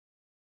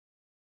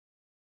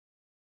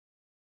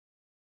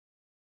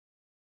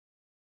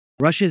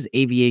Russia's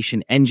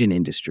aviation engine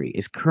industry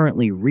is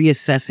currently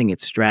reassessing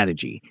its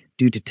strategy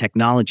due to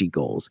technology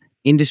goals,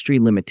 industry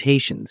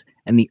limitations,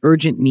 and the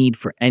urgent need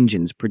for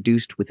engines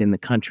produced within the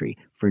country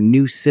for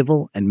new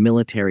civil and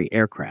military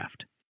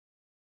aircraft.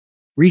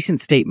 Recent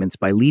statements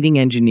by leading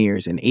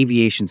engineers and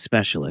aviation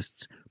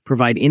specialists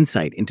provide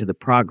insight into the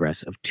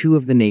progress of two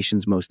of the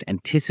nation's most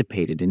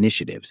anticipated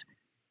initiatives,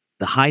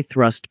 the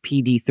high-thrust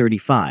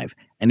PD-35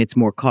 and its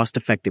more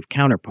cost-effective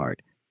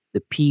counterpart,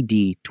 the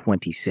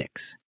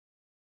PD-26.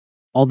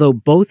 Although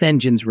both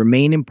engines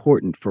remain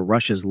important for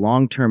Russia's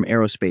long-term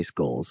aerospace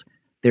goals,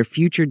 their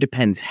future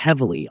depends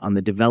heavily on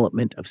the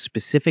development of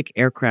specific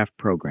aircraft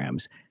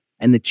programs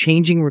and the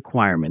changing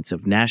requirements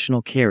of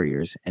national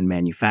carriers and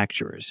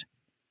manufacturers.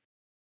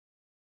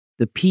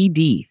 The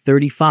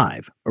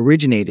PD-35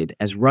 originated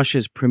as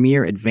Russia's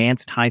premier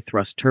advanced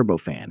high-thrust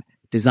turbofan,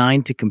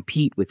 designed to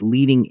compete with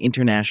leading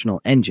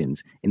international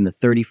engines in the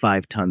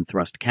 35-ton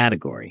thrust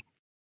category.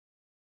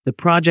 The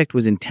project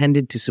was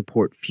intended to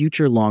support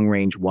future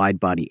long-range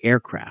wide-body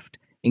aircraft,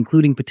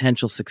 including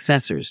potential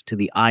successors to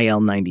the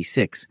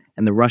IL-96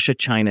 and the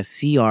Russia-China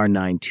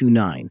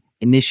CR-929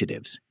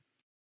 initiatives.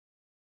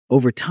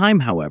 Over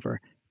time,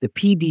 however, the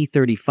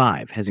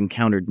PD-35 has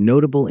encountered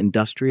notable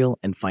industrial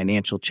and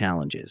financial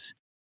challenges.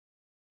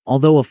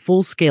 Although a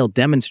full-scale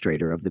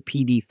demonstrator of the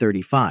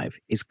PD-35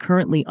 is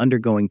currently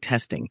undergoing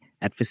testing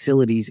at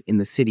facilities in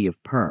the city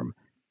of Perm,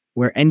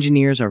 where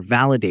engineers are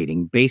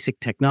validating basic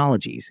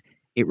technologies,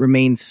 it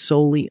remains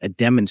solely a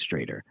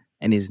demonstrator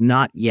and is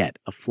not yet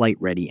a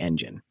flight-ready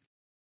engine.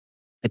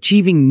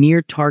 Achieving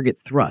near-target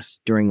thrust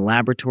during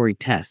laboratory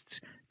tests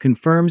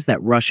confirms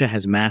that Russia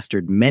has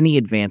mastered many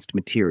advanced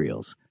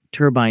materials,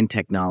 turbine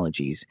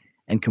technologies,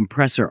 and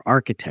compressor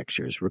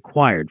architectures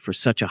required for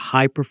such a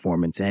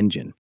high-performance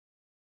engine.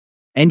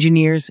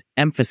 Engineers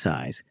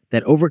emphasize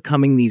that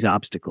overcoming these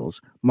obstacles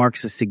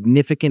marks a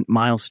significant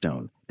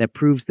milestone that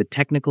proves the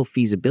technical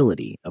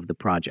feasibility of the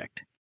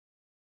project.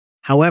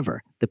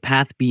 However, the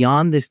path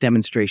beyond this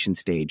demonstration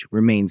stage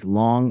remains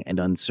long and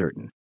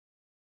uncertain.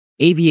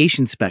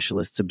 Aviation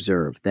specialists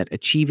observe that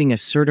achieving a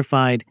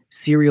certified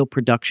serial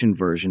production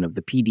version of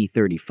the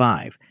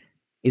PD-35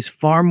 is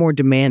far more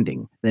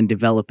demanding than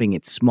developing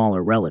its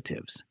smaller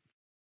relatives.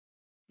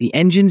 The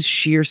engine's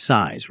sheer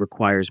size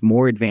requires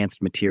more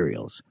advanced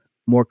materials,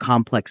 more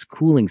complex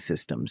cooling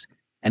systems,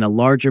 and a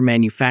larger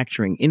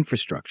manufacturing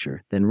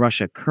infrastructure than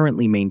Russia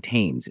currently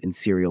maintains in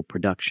serial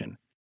production.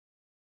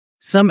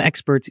 Some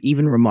experts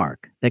even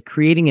remark that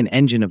creating an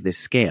engine of this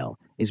scale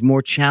is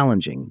more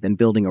challenging than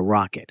building a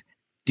rocket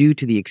due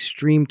to the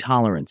extreme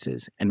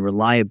tolerances and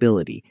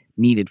reliability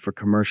needed for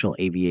commercial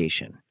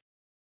aviation.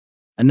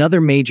 Another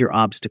major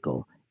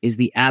obstacle is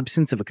the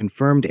absence of a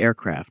confirmed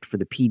aircraft for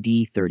the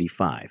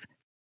PD-35.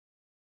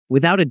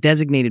 Without a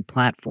designated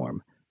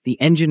platform, the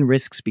engine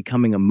risks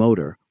becoming a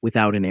motor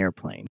without an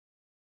airplane.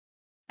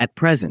 At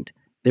present,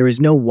 there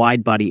is no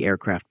widebody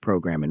aircraft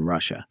program in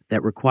Russia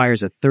that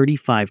requires a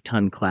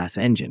 35-ton class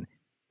engine,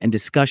 and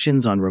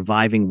discussions on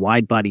reviving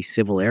widebody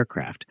civil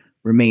aircraft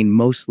remain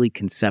mostly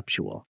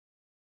conceptual.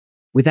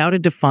 Without a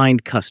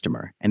defined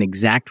customer and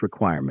exact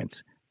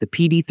requirements, the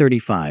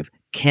PD-35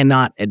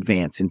 cannot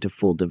advance into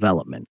full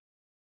development.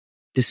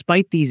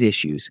 Despite these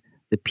issues,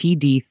 the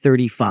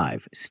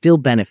PD-35 still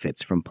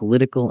benefits from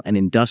political and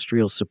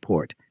industrial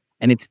support,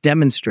 and its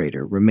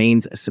demonstrator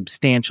remains a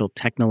substantial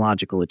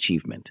technological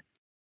achievement.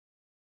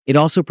 It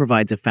also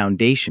provides a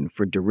foundation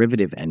for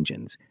derivative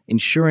engines,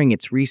 ensuring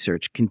its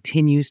research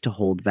continues to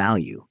hold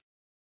value.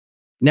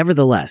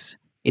 Nevertheless,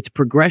 its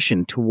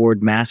progression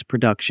toward mass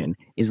production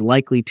is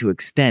likely to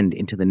extend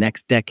into the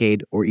next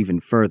decade or even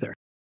further.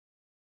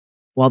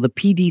 While the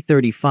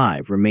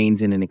PD-35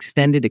 remains in an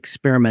extended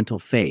experimental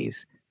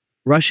phase,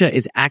 Russia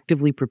is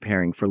actively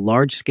preparing for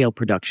large-scale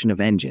production of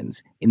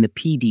engines in the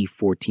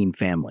PD-14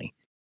 family.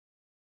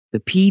 The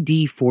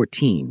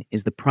PD-14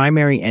 is the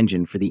primary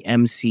engine for the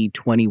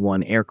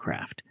MC-21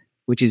 aircraft,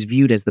 which is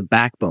viewed as the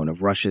backbone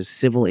of Russia's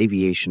civil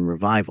aviation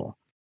revival.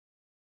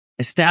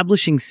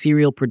 Establishing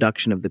serial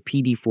production of the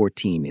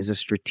PD-14 is a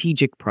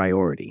strategic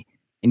priority,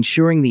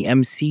 ensuring the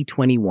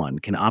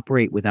MC-21 can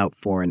operate without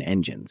foreign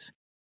engines.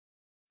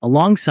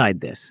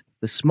 Alongside this,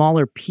 the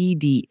smaller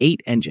PD-8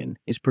 engine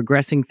is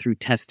progressing through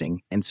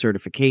testing and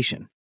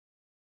certification.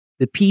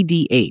 The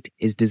PD-8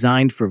 is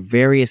designed for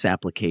various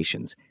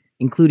applications,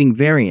 including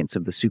variants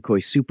of the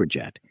Sukhoi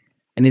Superjet,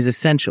 and is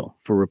essential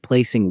for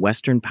replacing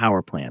Western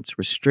power plants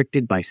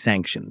restricted by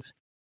sanctions.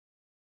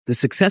 The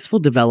successful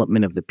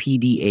development of the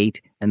PD-8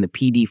 and the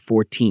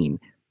PD-14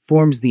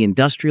 forms the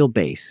industrial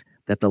base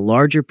that the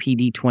larger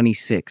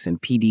PD-26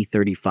 and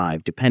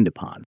PD-35 depend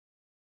upon.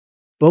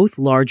 Both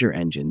larger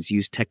engines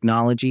use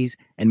technologies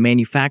and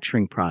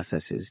manufacturing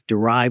processes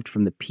derived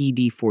from the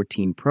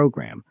PD-14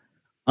 program,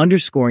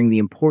 underscoring the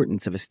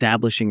importance of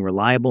establishing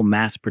reliable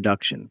mass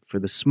production for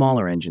the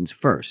smaller engines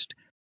first.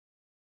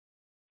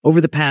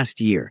 Over the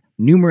past year,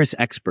 numerous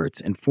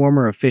experts and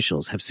former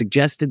officials have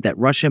suggested that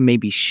Russia may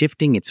be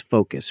shifting its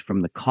focus from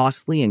the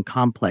costly and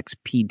complex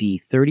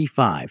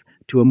PD-35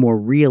 to a more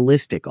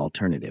realistic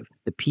alternative,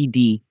 the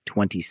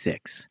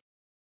PD-26.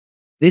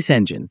 This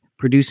engine,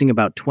 producing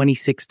about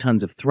 26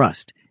 tons of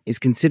thrust, is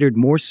considered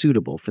more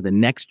suitable for the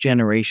next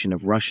generation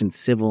of Russian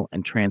civil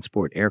and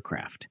transport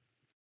aircraft.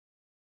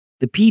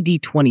 The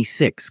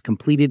PD-26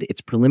 completed its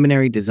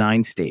preliminary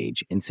design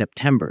stage in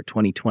September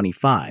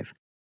 2025.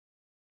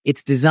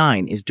 Its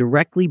design is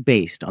directly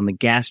based on the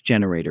gas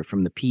generator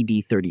from the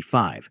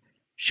PD-35,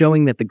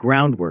 showing that the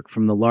groundwork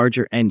from the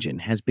larger engine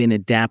has been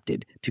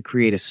adapted to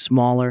create a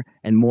smaller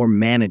and more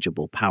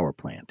manageable power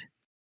plant.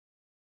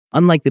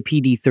 Unlike the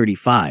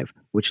PD-35,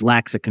 which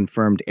lacks a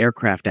confirmed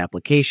aircraft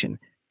application,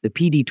 the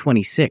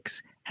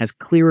PD-26 has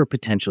clearer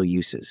potential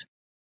uses.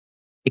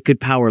 It could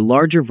power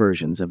larger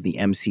versions of the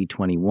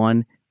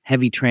MC-21,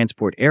 heavy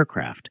transport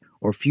aircraft,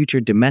 or future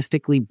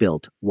domestically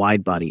built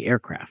widebody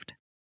aircraft.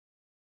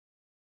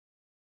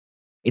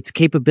 Its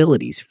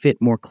capabilities fit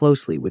more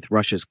closely with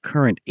Russia's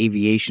current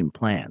aviation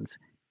plans,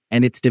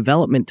 and its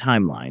development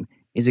timeline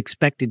is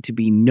expected to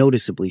be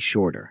noticeably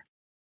shorter.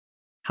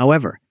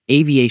 However,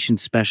 aviation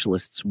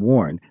specialists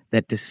warn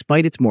that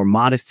despite its more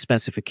modest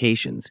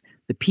specifications,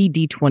 the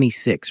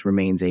PD-26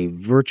 remains a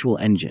virtual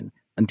engine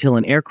until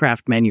an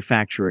aircraft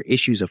manufacturer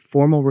issues a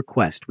formal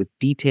request with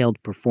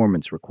detailed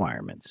performance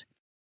requirements.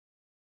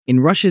 In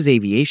Russia's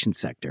aviation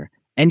sector,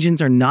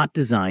 engines are not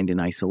designed in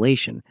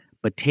isolation,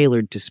 but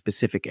tailored to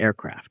specific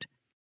aircraft.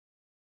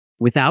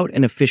 Without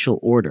an official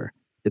order,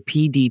 the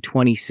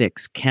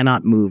PD-26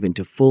 cannot move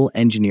into full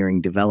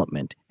engineering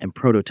development and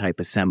prototype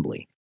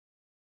assembly.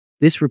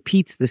 This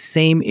repeats the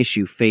same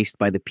issue faced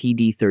by the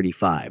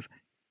PD-35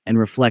 and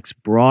reflects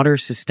broader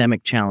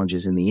systemic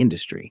challenges in the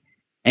industry.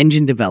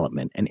 Engine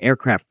development and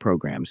aircraft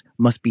programs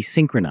must be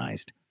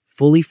synchronized,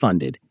 fully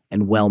funded,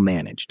 and well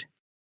managed.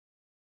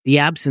 The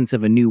absence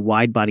of a new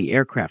widebody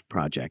aircraft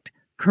project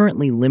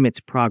currently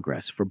limits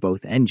progress for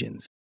both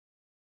engines.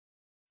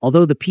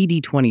 Although the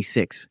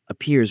PD-26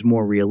 appears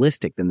more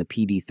realistic than the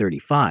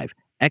PD-35,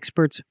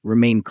 experts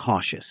remain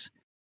cautious.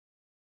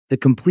 The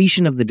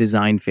completion of the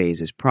design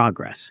phase is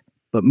progress,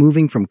 but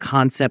moving from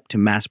concept to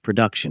mass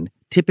production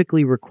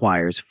typically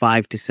requires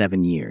 5 to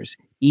 7 years,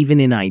 even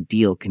in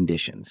ideal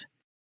conditions.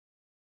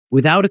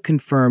 Without a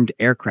confirmed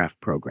aircraft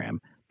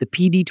program, the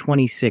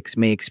PD-26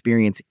 may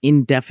experience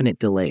indefinite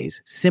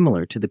delays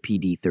similar to the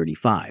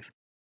PD-35.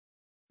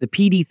 The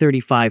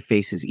PD-35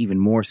 faces even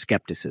more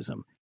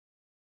skepticism.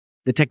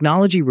 The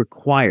technology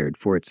required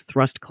for its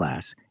thrust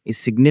class is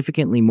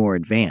significantly more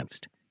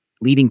advanced,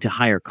 leading to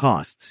higher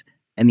costs,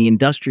 and the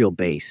industrial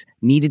base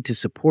needed to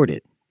support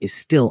it is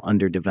still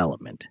under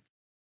development.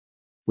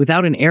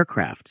 Without an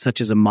aircraft such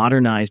as a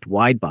modernized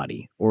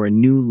widebody or a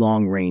new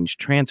long-range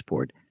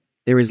transport,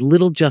 there is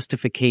little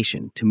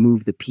justification to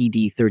move the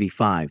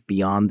PD-35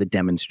 beyond the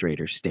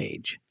demonstrator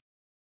stage.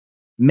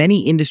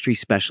 Many industry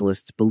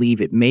specialists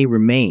believe it may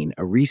remain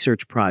a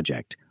research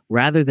project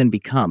rather than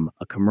become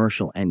a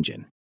commercial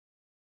engine.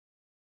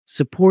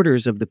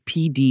 Supporters of the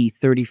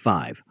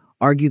PD-35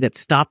 argue that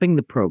stopping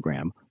the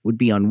program would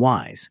be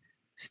unwise,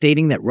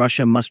 stating that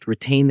Russia must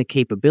retain the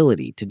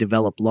capability to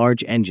develop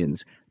large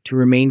engines to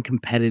remain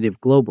competitive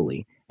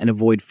globally and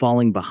avoid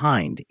falling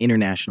behind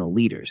international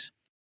leaders.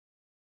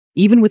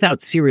 Even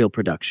without serial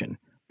production,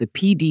 the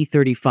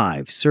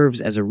PD-35 serves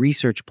as a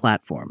research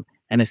platform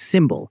and a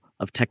symbol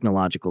of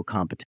technological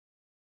competence.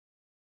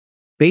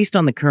 Based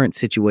on the current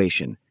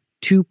situation,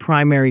 two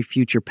primary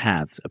future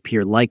paths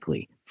appear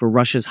likely for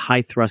Russia's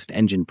high-thrust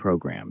engine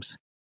programs.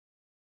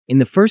 In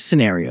the first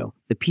scenario,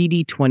 the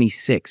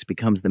PD-26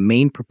 becomes the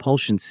main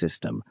propulsion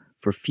system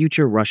for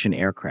future Russian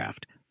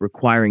aircraft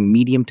requiring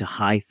medium to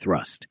high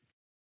thrust.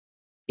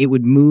 It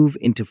would move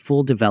into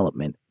full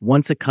development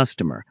once a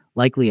customer,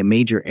 likely a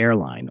major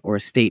airline or a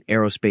state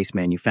aerospace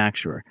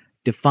manufacturer,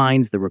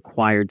 defines the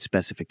required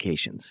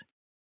specifications.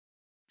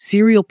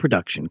 Serial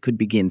production could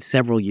begin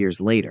several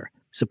years later,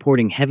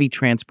 supporting heavy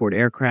transport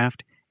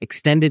aircraft,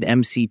 extended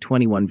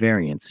MC-21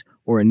 variants,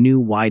 or a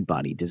new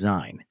widebody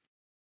design.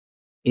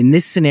 In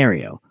this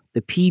scenario,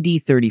 the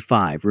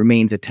PD-35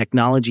 remains a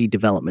technology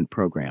development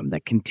program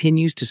that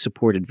continues to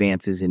support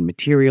advances in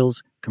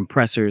materials,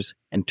 compressors,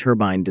 and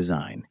turbine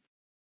design.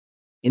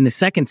 In the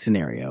second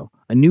scenario,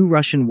 a new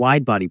Russian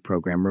widebody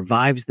program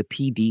revives the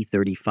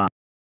PD-35.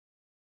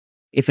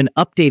 If an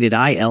updated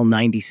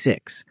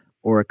IL-96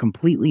 or a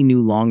completely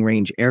new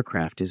long-range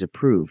aircraft is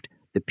approved,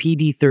 the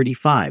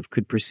PD-35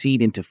 could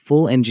proceed into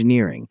full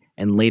engineering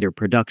and later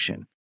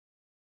production.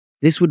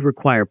 This would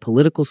require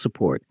political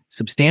support,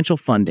 substantial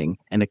funding,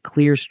 and a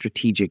clear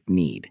strategic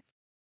need.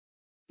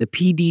 The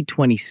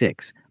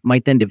PD-26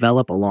 might then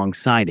develop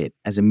alongside it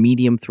as a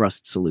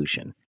medium-thrust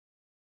solution.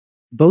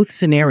 Both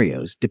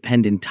scenarios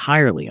depend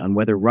entirely on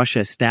whether Russia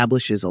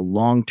establishes a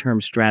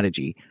long-term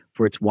strategy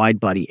for its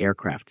widebody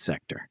aircraft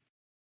sector.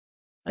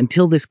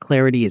 Until this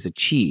clarity is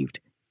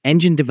achieved,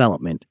 engine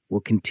development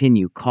will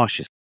continue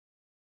cautiously.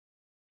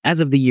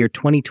 As of the year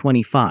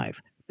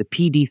 2025, the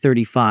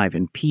PD-35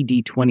 and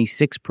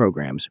PD-26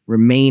 programs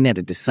remain at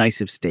a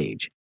decisive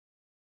stage.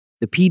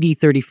 The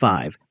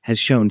PD-35 has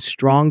shown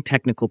strong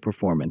technical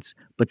performance,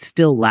 but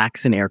still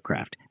lacks an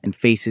aircraft and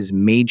faces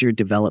major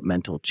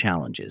developmental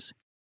challenges.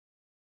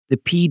 The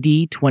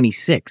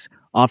PD-26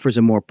 offers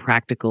a more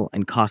practical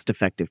and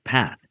cost-effective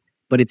path,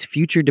 but its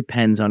future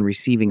depends on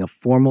receiving a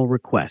formal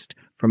request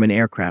from an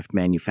aircraft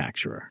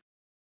manufacturer.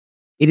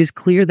 It is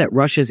clear that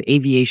Russia's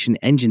aviation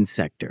engine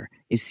sector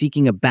is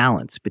seeking a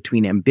balance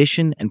between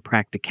ambition and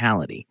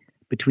practicality,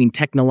 between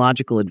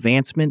technological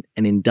advancement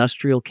and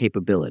industrial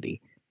capability,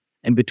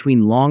 and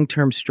between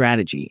long-term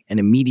strategy and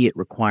immediate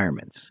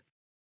requirements.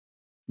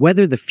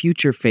 Whether the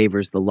future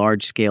favors the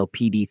large-scale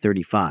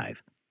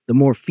PD-35, the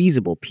more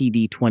feasible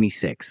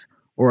PD-26,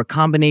 or a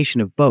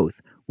combination of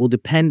both will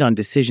depend on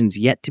decisions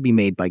yet to be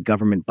made by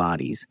government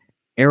bodies,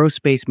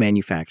 aerospace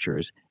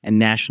manufacturers, and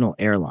national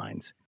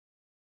airlines.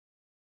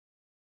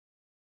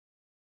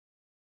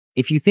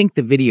 If you think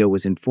the video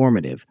was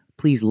informative,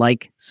 please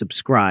like,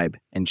 subscribe,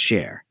 and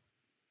share.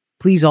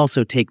 Please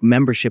also take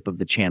membership of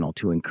the channel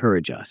to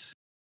encourage us.